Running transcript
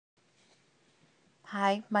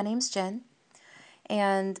Hi, my name's Jen,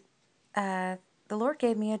 and uh, the Lord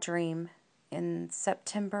gave me a dream in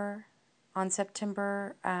September of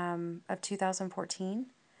 2014.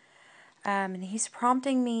 And He's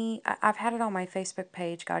prompting me. I've had it on my Facebook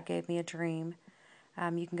page. God gave me a dream.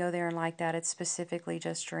 You can go there and like that. It's specifically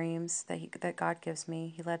just dreams that God gives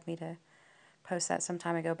me. He led me to post that some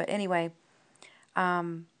time ago. But anyway,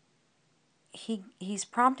 He's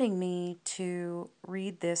prompting me to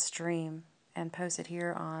read this dream and post it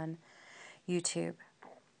here on YouTube.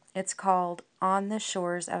 It's called On the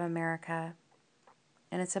Shores of America,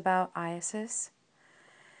 and it's about Isis.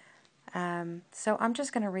 So I'm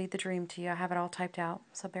just going to read the dream to you. I have it all typed out,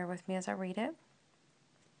 so bear with me as I read it.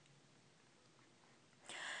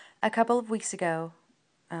 A couple of weeks ago,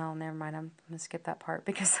 oh, never mind, I'm going to skip that part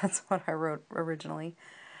because that's what I wrote originally.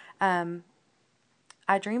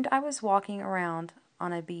 I dreamed I was walking around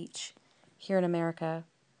on a beach here in America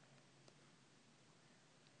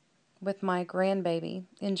with my grandbaby,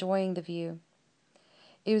 enjoying the view.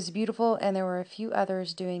 It was beautiful, and there were a few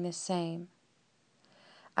others doing the same.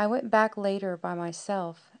 I went back later by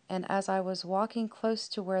myself, and as I was walking close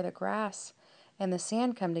to where the grass and the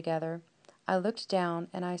sand come together, I looked down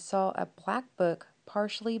and I saw a black book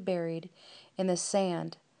partially buried in the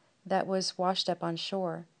sand that was washed up on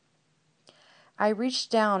shore. I reached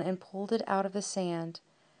down and pulled it out of the sand,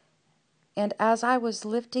 and as I was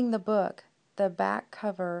lifting the book, the back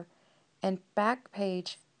cover and back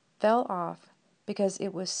page fell off because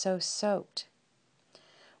it was so soaked.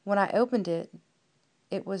 When I opened it,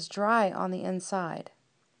 it was dry on the inside.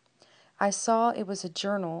 I saw it was a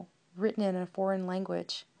journal written in a foreign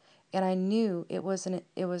language, and I knew it was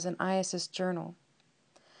an ISIS journal.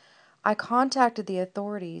 I contacted the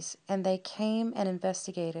authorities, and they came and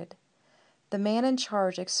investigated. The man in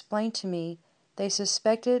charge explained to me they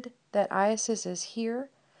suspected that ISIS is here,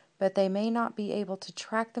 but they may not be able to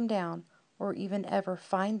track them down or even ever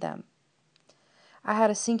find them. I had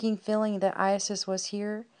a sinking feeling that ISIS was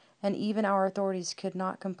here, and even our authorities could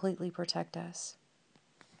not completely protect us.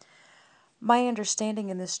 My understanding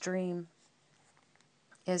in this dream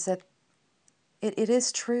is that it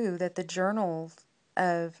is true that the journal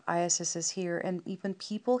of ISIS is here, and even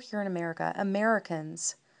people here in America,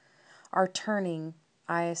 Americans, are turning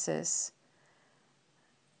ISIS.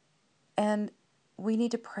 And we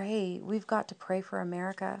need to pray. We've got to pray for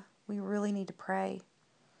America. We really need to pray.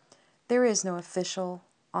 There is no official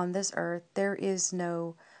on this earth. There is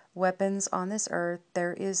no weapons on this earth.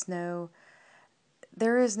 There is no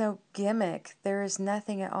gimmick. There is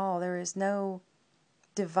nothing at all. There is no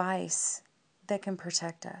device that can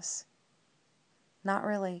protect us. Not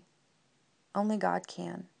really. Only God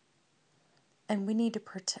can. And we need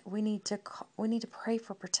to pray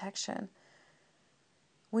for protection.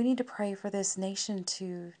 We need to pray for this nation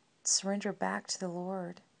to surrender back to the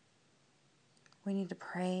Lord. We need to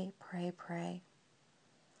pray, pray, pray.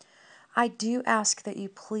 I do ask that you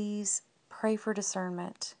please pray for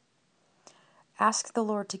discernment. Ask the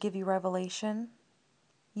Lord to give you revelation.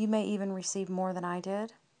 You may even receive more than I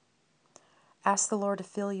did. Ask the Lord to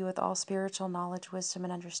fill you with all spiritual knowledge, wisdom,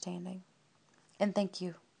 and understanding. And thank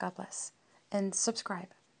you. God bless. And subscribe.